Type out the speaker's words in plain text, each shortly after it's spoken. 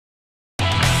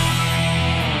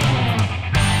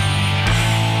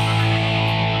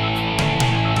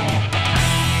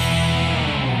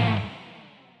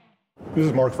This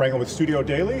is Marc Franklin with Studio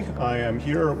Daily. I am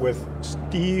here with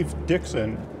Steve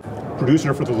Dixon,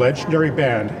 producer for the legendary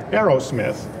band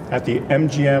Aerosmith at the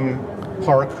MGM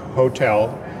Park Hotel,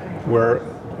 where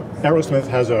Aerosmith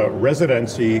has a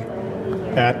residency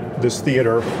at this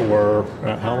theater for,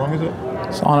 how long is it?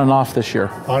 It's on and off this year.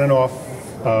 On and off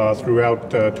throughout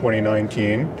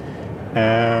 2019.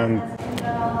 And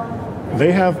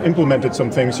they have implemented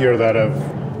some things here that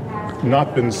have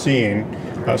not been seen,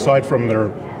 aside from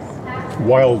their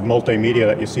wild multimedia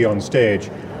that you see on stage.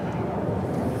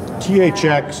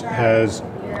 THX has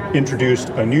introduced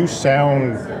a new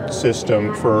sound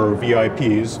system for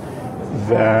VIPs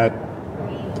that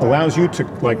allows you to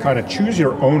kind of choose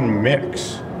your own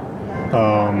mix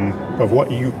of what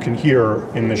you can hear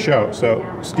in the show. So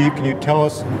Steve, can you tell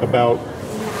us about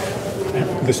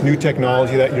this new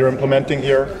technology that you're implementing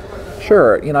here?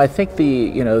 Sure. I think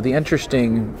the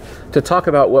interesting to talk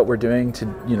about what we're doing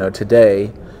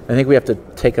today. I think we have to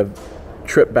take a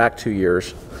trip back 2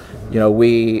 years.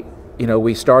 We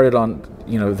started on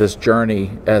this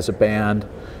journey as a band,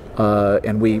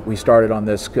 and we started on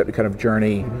this kind of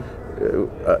journey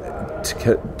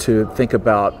to think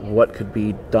about what could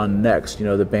be done next.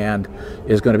 The band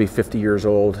is going to be 50 years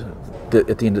old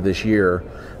at the end of this year,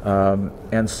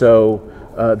 and so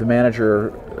the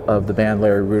manager of the band,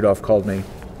 Larry Rudolph, called me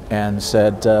and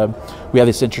said, we have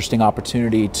this interesting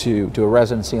opportunity to do a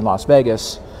residency in Las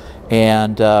Vegas,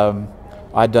 and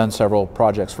I'd done several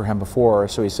projects for him before,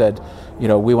 so he said,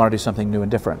 we want to do something new and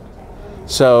different.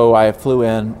 So I flew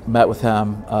in, met with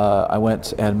him. I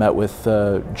went and met with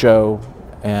Joe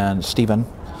and Steven,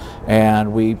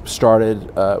 and we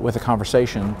started with a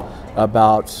conversation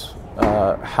about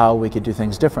how we could do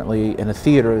things differently in a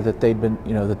theater that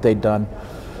they'd done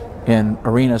in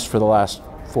arenas for the last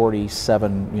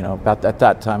 47, about at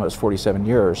that time it was 47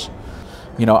 years.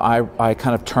 I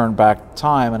kind of turned back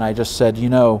time and I just said,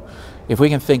 if we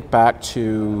can think back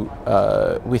to,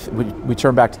 we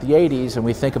turn back to the 80s and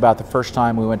we think about the first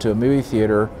time we went to a movie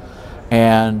theater,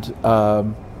 and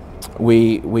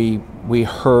we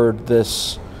heard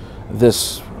this,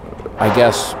 I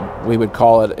guess we would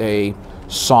call it a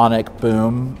sonic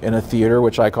boom in a theater,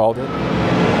 which I called it.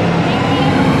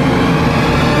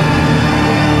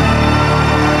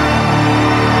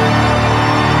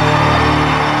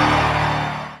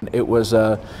 It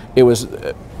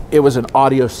was an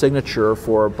audio signature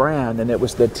for a brand, and it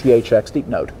was the THX Deep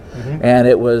Note. And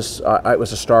it was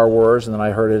a Star Wars, and then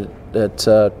I heard it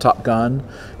at Top Gun,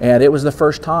 and it was the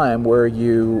first time where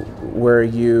you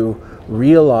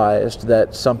realized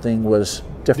that something was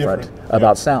different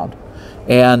about sound.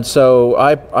 And so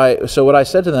so what I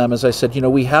said to them is, I said,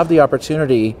 we have the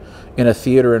opportunity in a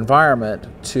theater environment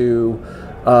to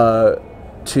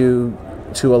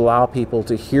allow people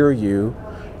to hear you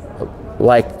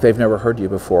like they've never heard you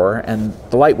before. And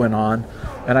the light went on,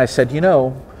 and I said,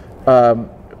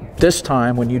 this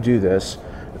time when you do this,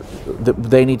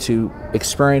 they need to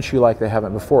experience you like they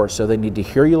haven't before. So they need to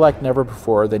hear you like never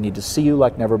before. They need to see you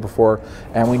like never before.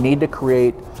 And we need to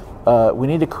create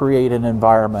an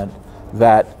environment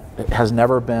that has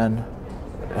never been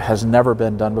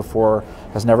done before,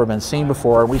 has never been seen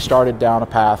before. And we started down a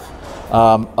path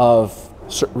of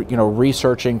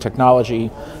researching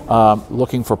technology,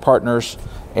 looking for partners,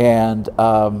 and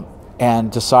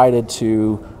decided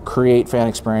to create fan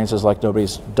experiences like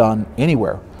nobody's done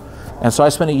anywhere. And so I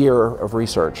spent a year of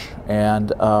research,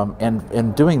 and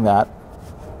in doing that,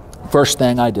 first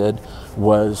thing I did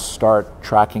was start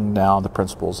tracking down the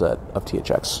principles of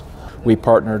THX. We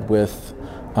partnered with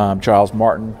Giles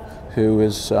Martin, who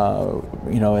is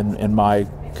in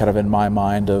my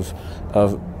mind of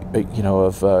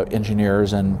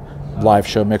engineers and live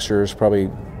show mixers, probably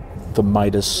the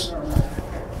Midas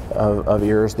of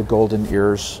ears, the golden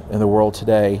ears in the world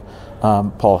today.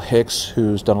 Paul Hicks,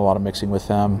 who's done a lot of mixing with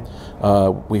them.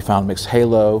 We found Mix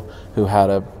Halo, who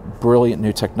had a brilliant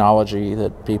new technology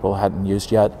that people hadn't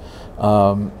used yet.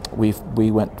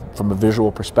 We went from a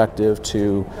visual perspective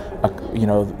to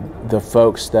the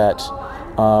folks that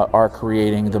are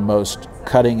creating the most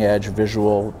cutting edge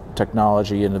visual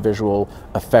technology and the visual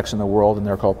effects in the world, and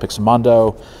they're called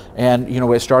Pixamondo. And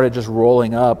we started just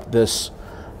rolling up this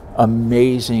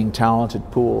amazing, talented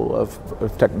pool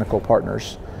of technical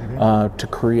partners to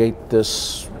create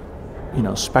this,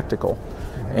 spectacle.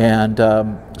 And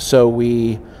so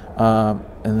we, and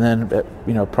then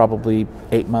probably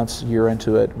 8 months, a year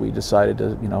into it, we decided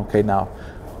to, okay, now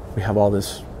we have all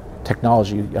this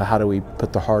technology. How do we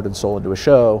put the heart and soul into a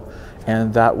show?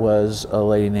 And that was a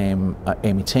lady named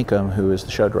Amy Tinkham, who is the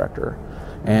show director.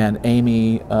 And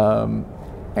Amy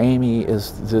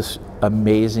is this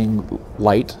amazing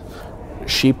light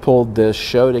she pulled this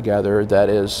show together that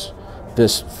is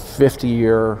this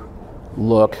 50-year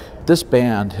look. This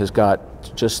band has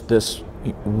got just this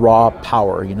raw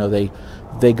power. You know,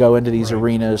 they go into these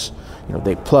arenas, you know,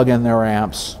 they plug in their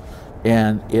amps,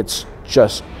 and it's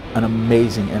just an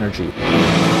amazing energy.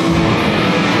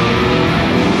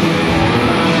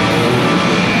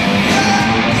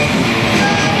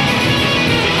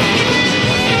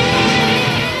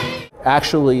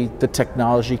 Actually, the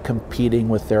technology competing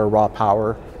with their raw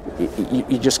power,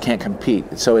 you just can't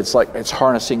compete. So it's like, it's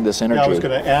harnessing this energy. Now, I was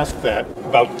going to ask that.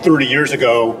 About 30 years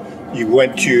ago, you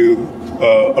went to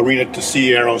arena to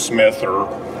see Aerosmith or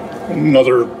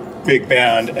another big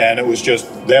band, and it was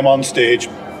just them on stage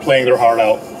playing their heart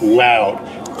out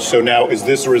loud. So now, is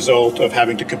this a result of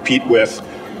having to compete with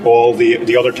all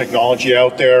the other technology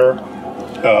out there?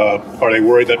 Are they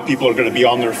worried that people are going to be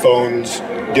on their phones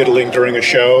diddling during a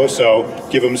show, so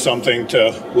give them something to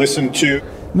listen to?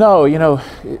 No, you know,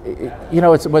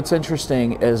 it's, what's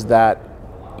interesting is that,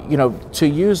 you know, to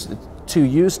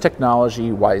use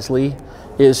technology wisely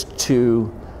is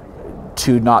to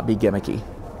not be gimmicky,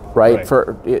 right?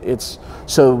 It's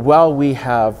so while we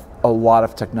have a lot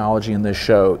of technology in this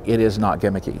show, it is not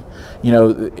gimmicky. You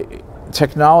know,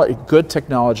 good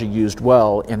technology used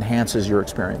well enhances your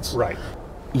experience. Right.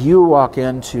 You walk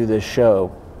into this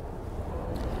show,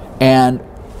 and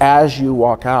as you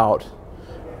walk out,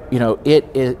 you know, it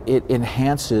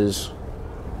enhances.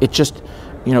 It just,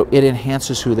 you know, it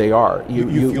enhances who they are.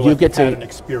 You get to an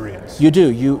experience. You do.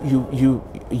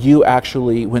 You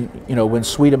actually, when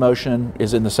Sweet Emotion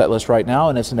is in the set list right now,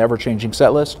 and it's an ever-changing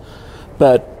set list,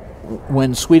 but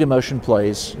when Sweet Emotion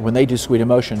plays, when they do Sweet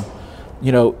Emotion,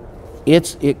 you know,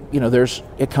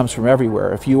 it comes from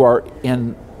everywhere. If you are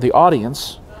in the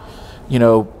audience, you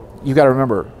know, you got to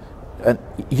remember,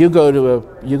 you go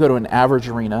to an average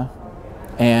arena,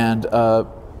 and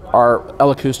our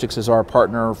L Acoustics is our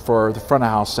partner for the front of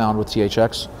house sound with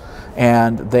THX,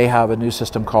 and they have a new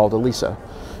system called Elisa,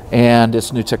 and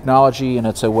it's new technology, and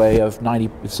it's a way of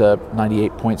it's a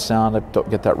 98-point sound. I don't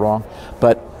get that wrong,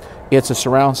 but it's a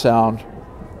surround sound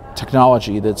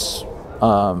technology that's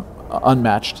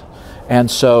unmatched. And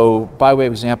so, by way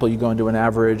of example, you go into an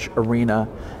average arena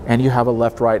and you have a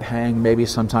left-right hang, maybe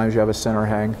sometimes you have a center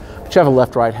hang, but you have a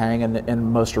left-right hang, and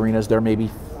in most arenas there may be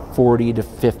 40 to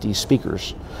 50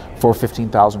 speakers for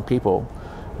 15,000 people.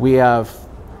 We have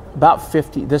about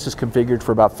 50, this is configured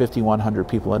for about 5,100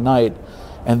 people a night,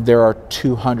 and there are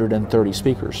 230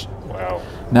 speakers. Wow.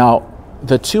 Now,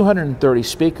 the 230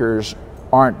 speakers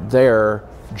aren't there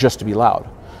just to be loud.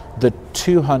 The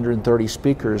 230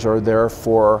 speakers are there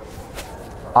for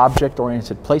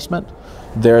object-oriented placement.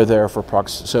 They're there for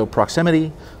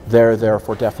proximity. They're there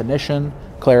for definition,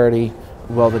 clarity.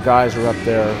 Well, the guys are up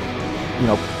there, you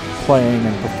know, playing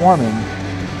and performing.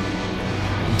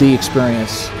 The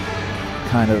experience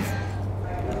kind of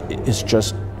is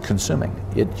just consuming.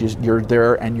 You're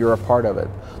there and you're a part of it.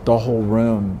 The whole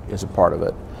room is a part of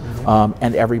it,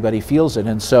 and everybody feels it.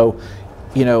 And so,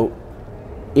 you know,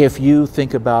 if you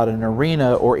think about an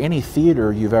arena or any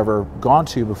theater you've ever gone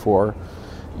to before,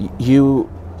 you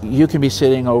can be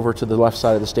sitting over to the left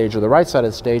side of the stage or the right side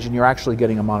of the stage, and you're actually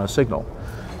getting a mono signal.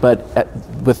 But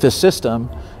with this system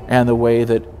and the way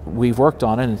that we've worked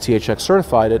on it and THX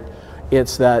certified it,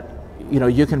 it's that, you know,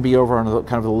 you can be over on the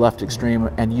kind of the left extreme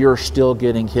and you're still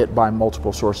getting hit by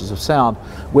multiple sources of sound,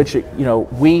 which, you know,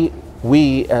 we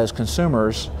as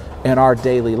consumers in our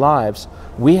daily lives,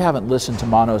 we haven't listened to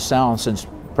mono sound since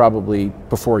probably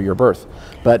before your birth.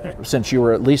 But since you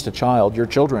were at least a child, your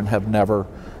children have never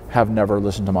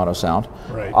listened to mono sound.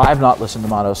 Right. I've not listened to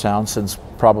mono sound since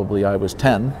probably I was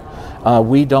 10.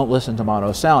 We don't listen to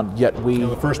mono sound, yet we... You know,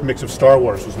 the first mix of Star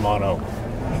Wars was mono.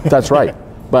 That's right,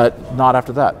 but not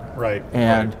after that. Right.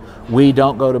 And we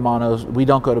don't go to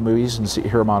movies and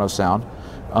hear mono sound.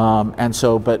 And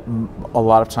so, but a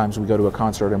lot of times we go to a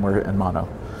concert and we're in mono.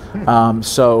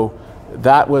 So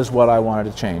that was what I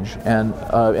wanted to change. And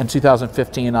in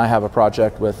 2015, I had a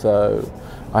project with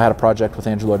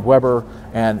Andrew Lloyd Webber,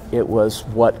 and it was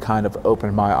what kind of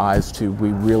opened my eyes to, we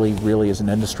really as an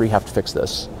industry have to fix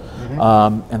this.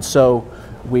 And so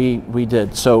we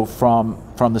did. So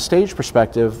from the stage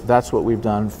perspective, that's what we've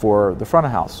done for the front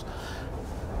of house.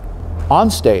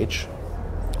 On stage,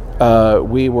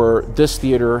 this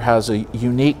theater has a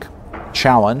unique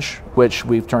challenge, which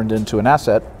we've turned into an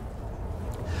asset.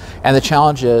 And the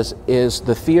challenge is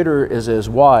the theater is as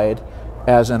wide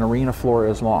as an arena floor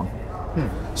is long.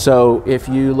 So if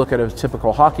you look at a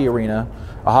typical hockey arena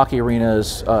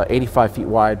is 85 feet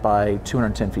wide by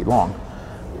 210 feet long.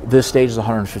 This stage is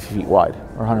 150 feet wide,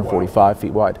 or 145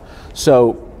 feet wide.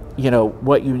 So, you know,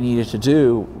 what you needed to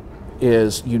do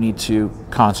is you need to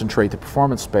concentrate the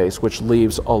performance space, which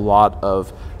leaves a lot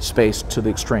of space to the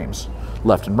extremes,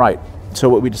 left and right. So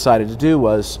what we decided to do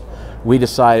was we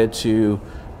decided to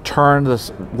turn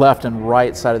the left and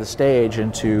right side of the stage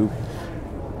into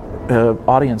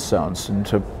audience zones,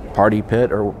 into party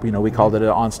pit, or we called it an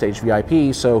onstage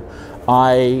VIP. So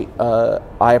I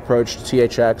approached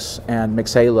THX and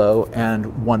Mixhalo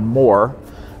and one more,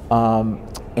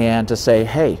 and to say,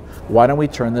 hey, why don't we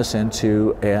turn this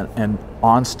into an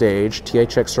onstage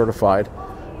THX certified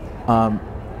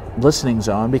listening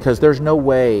zone? Because there's no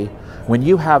way, when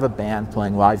you have a band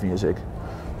playing live music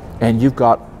and you've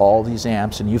got all these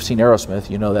amps, and you've seen Aerosmith,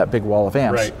 that big wall of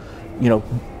amps,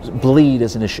 right. Bleed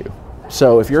is an issue.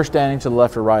 So if you're standing to the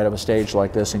left or right of a stage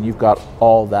like this and you've got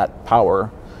all that power,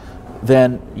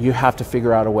 then you have to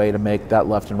figure out a way to make that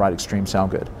left and right extreme sound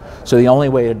good. So the only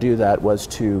way to do that was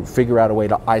to figure out a way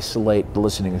to isolate the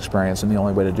listening experience, and the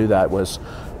only way to do that was,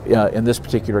 in this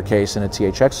particular case, in a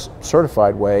THX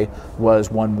certified way, was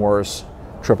one Morse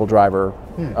triple driver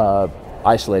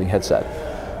isolating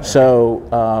headset. So,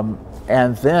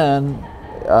 and then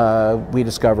we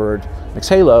discovered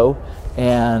Mixhalo,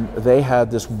 and they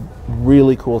had this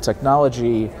really cool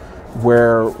technology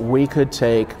where we could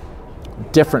take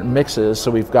different mixes.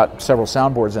 So we've got several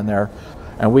soundboards in there,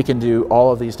 and we can do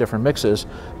all of these different mixes,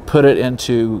 put it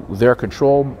into their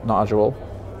control module,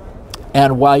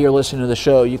 and while you're listening to the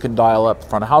show, you can dial up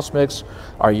front of house mix,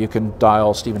 or you can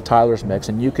dial Steven Tyler's mix,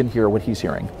 and you can hear what he's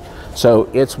hearing. So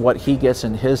it's what he gets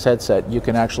in his headset, you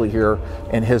can actually hear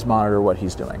in his monitor what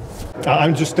he's doing.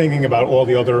 I'm just thinking about all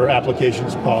the other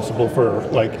applications possible for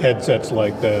like headsets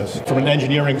like this. From an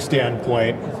engineering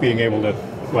standpoint, being able to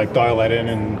like dial that in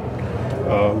and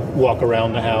walk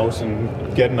around the house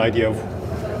and get an idea of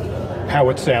how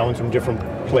it sounds from different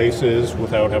places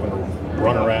without having to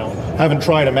run around. Haven't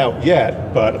tried them out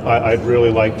yet, but I'd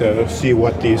really like to see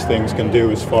what these things can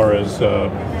do as far as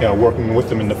working with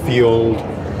them in the field.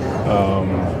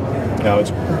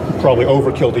 It's probably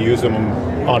overkill to use them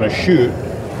on a shoot,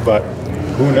 but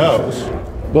who knows?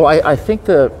 Well, I think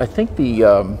that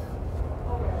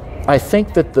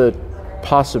the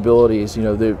possibilities,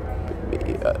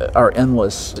 are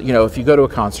endless. If you go to a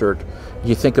concert,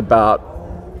 you think about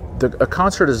a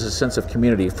concert is a sense of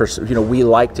community. We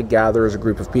like to gather as a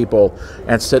group of people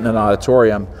and sit in an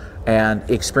auditorium and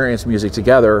experience music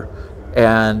together,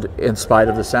 and in spite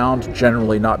of the sound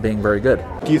generally not being very good.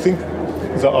 Do you think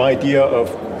the idea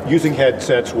of using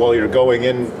headsets while you're going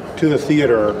into the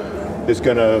theater is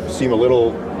going to seem a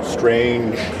little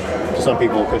strange to some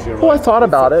people? Because you're I thought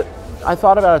about it. I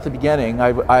thought about it at the beginning.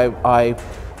 I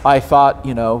thought,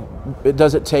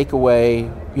 does it take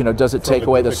away,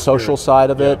 the social side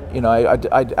of it?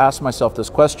 I asked myself those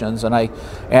questions, and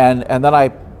then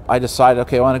I decided,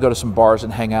 okay, I want to go to some bars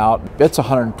and hang out. It's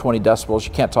 120 decibels.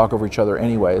 You can't talk over each other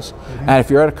anyways. Mm-hmm. And if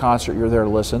you're at a concert, you're there to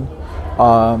listen,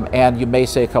 and you may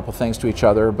say a couple things to each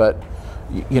other. But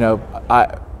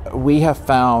we have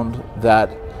found that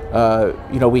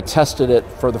we tested it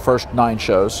for the first 9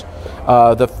 shows.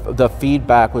 The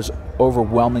feedback was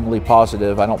overwhelmingly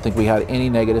positive. I don't think we had any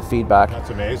negative feedback. That's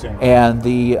amazing. And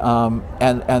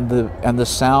the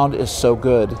sound is so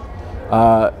good,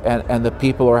 and the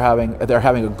people are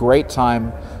having a great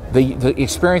time. The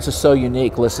experience is so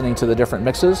unique listening to the different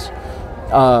mixes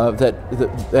that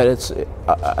it's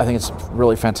I think it's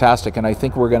really fantastic, and I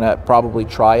think we're going to probably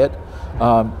try it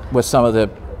with some of the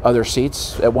other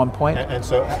seats at one point. And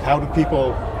so how do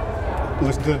people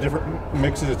listen to the different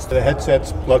mixes? It's the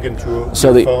headsets plug into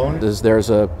your phone? There's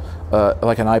a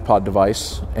like an iPod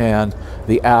device, and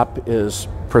the app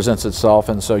presents itself,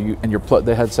 and so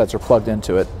the headsets are plugged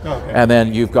into it. Okay. And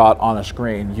then you've got on a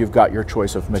screen, you've got your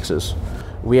choice of mixes.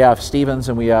 We have Stevens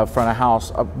and we have front of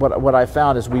house. What I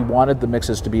found is we wanted the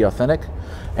mixes to be authentic,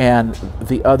 and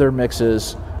the other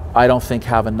mixes I don't think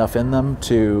have enough in them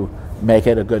to make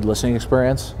it a good listening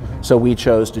experience. Mm-hmm. So we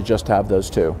chose to just have those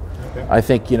two. Okay. I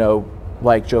think,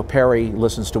 like Joe Perry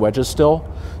listens to wedges still,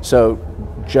 so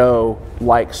Joe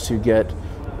likes to get,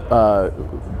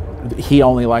 he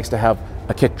only likes to have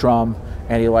a kick drum,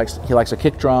 and he likes a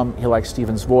kick drum, he likes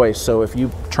Steven's voice. So if you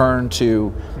turn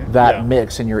to that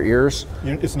mix in your ears,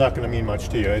 it's not going to mean much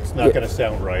to you. It's not going to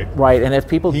sound right. Right, and if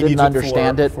people didn't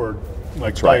understand it for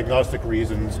like diagnostic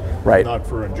reasons, right, not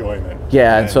for enjoyment.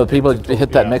 Yeah, and so people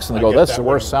hit that mix and they go, "That's the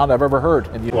worst sound I've ever heard."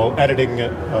 And editing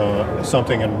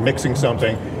something and mixing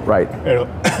something, right?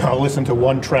 I'll listen to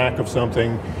one track of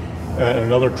something,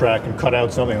 another track and cut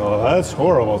out something. Oh, that's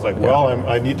horrible. It's like, well,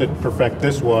 I need to perfect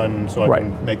this one so I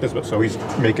can make this. So he's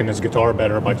making his guitar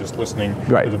better by just listening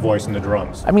to the voice and the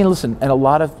drums. I mean, listen, and a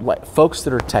lot of folks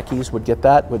that are techies would get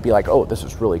that, would be like, oh, this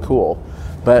is really cool.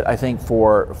 But I think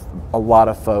for a lot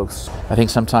of folks, I think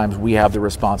sometimes we have the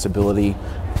responsibility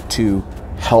to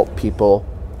help people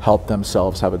help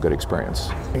themselves have a good experience.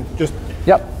 And just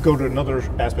go to another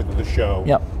aspect of the show.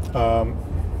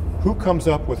 Who comes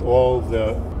up with all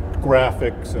the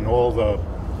graphics and all the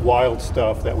wild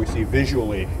stuff that we see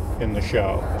visually in the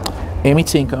show? Amy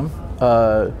Tinkham.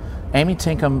 Amy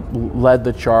Tinkham led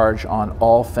the charge on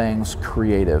all things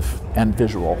creative and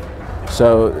visual.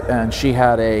 So, and she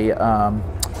had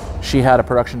a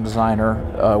production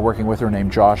designer working with her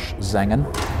named Josh Zengen.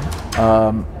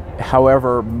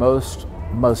 However, most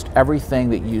everything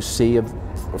that you see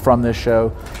from this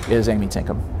show is Amy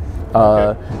Tinkham.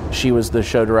 She was the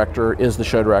show director, is the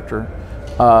show director,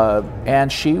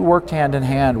 and she worked hand in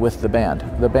hand with the band.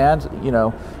 The band,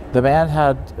 the band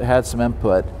had some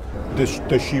input.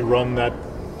 Does she run that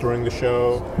during the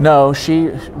show? No,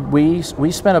 we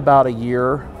spent about a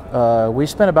year. We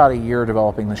spent about a year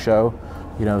developing the show,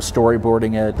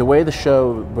 storyboarding it. The way the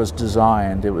show was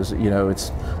designed, it was,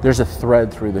 there's a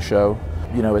thread through the show.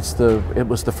 It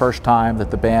was the first time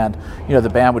that the band, the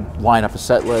band would line up a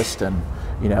set list, and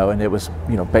and it was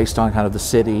based on kind of the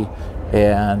city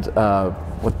and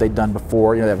what they'd done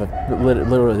before. They have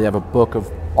literally they have a book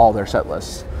of all their set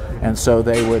lists, and so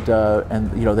they would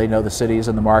and they know the cities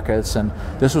and the markets. And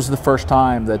this was the first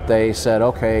time that they said,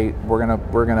 okay, we're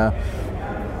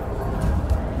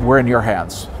in your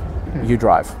hands, you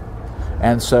drive.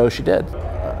 And so she did.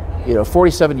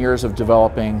 47 years of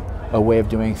developing a way of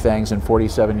doing things, and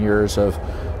 47 years of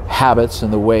habits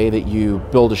and the way that you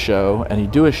build a show and you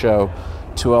do a show,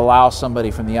 to allow somebody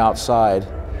from the outside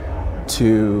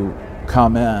to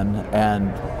come in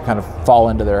and kind of fall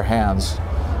into their hands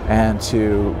and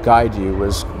to guide you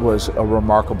was a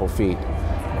remarkable feat.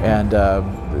 And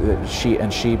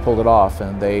she pulled it off,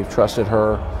 and they trusted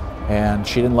her, and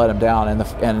she didn't let them down.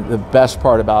 And the best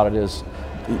part about it is,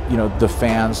 the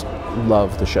fans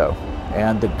love the show,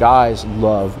 and the guys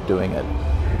love doing it.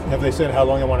 Have they said how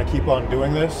long they want to keep on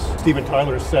doing this? Steven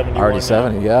Tyler's 71. Already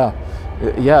 70, now.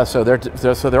 Yeah. So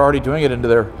they're already doing it into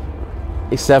their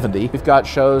 70. We've got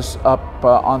shows up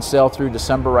on sale through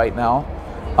December right now,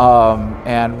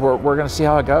 and we're going to see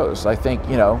how it goes. I think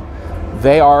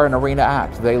they are an arena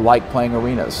act. They like playing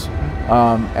arenas,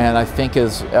 and I think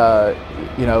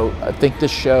I think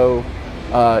this show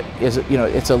is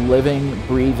it's a living,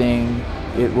 breathing.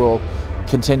 It will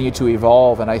continue to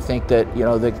evolve, and I think that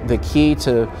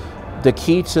the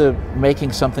key to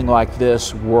making something like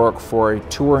this work for a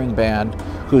touring band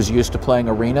who's used to playing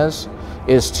arenas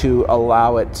is to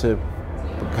allow it to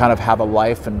kind of have a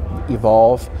life and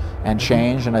evolve and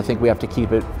change. And I think we have to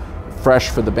keep it fresh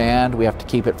for the band. We have to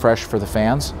keep it fresh for the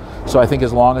fans. So I think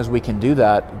as long as we can do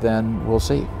that, then we'll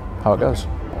see how it goes.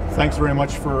 Thanks very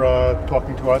much for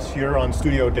talking to us here on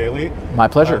Studio Daily. My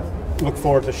pleasure. Look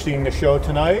forward to seeing the show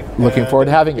tonight. Looking forward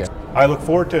to having you. I look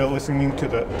forward to listening to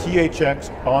the THX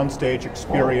Onstage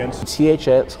Experience.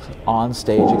 THX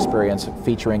Onstage Experience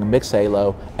featuring Mix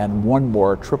Halo and one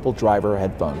more triple driver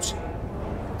headphones.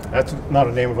 That's not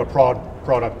a name of a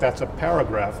product, that's a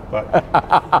paragraph, but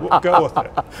we'll go with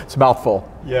it. It's a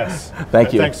mouthful. Yes.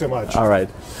 Thank you. Thanks so much. All right.